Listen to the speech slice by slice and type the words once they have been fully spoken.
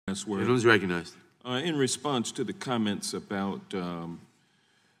Last word. Gentleman is recognized. In response to the comments about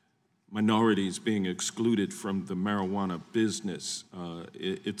minorities being excluded from the marijuana business,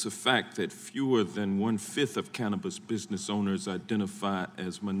 it's a fact that fewer than 1/5 of cannabis business owners identify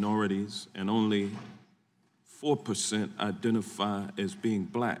as minorities, and only 4% identify as being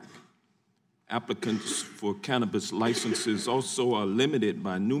black. Applicants for cannabis licenses also are limited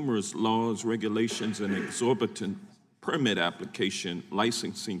by numerous laws, regulations, and exorbitant permit application,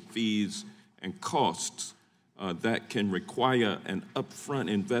 licensing fees, and costs that can require an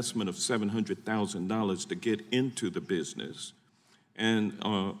upfront investment of $700,000 to get into the business. And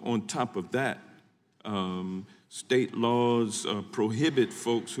on top of that, state laws prohibit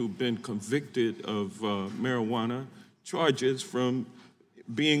folks who've been convicted of marijuana charges from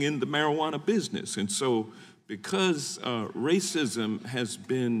being in the marijuana business. And so because racism has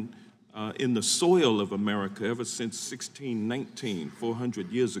been in the soil of America ever since 1619, 400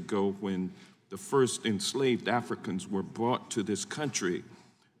 years ago, when the first enslaved Africans were brought to this country,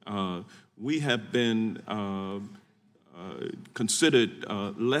 we have been considered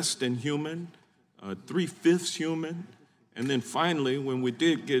less than human, 3/5 human, and then finally, when we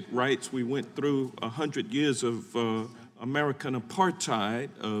did get rights, we went through 100 years of American apartheid,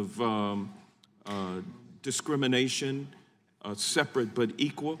 of discrimination, separate but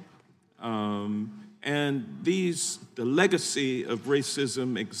equal. And the legacy of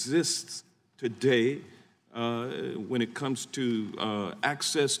racism exists today when it comes to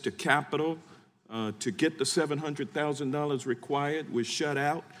access to capital. To get the $700,000 required, we're shut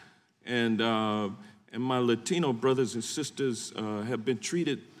out. And my Latino brothers and sisters have been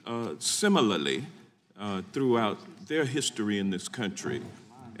treated similarly throughout their history in this country.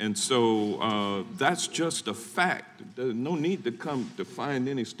 And so that's just a fact. There's no need to come to find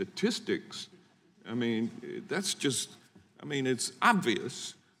any statistics. I mean, that's just, I mean, it's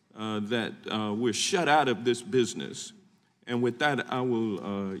obvious that we're shut out of this business. And with that, I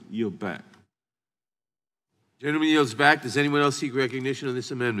will yield back. Gentleman yields back. Does anyone else seek recognition on this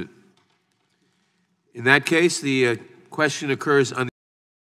amendment? In that case, the question occurs on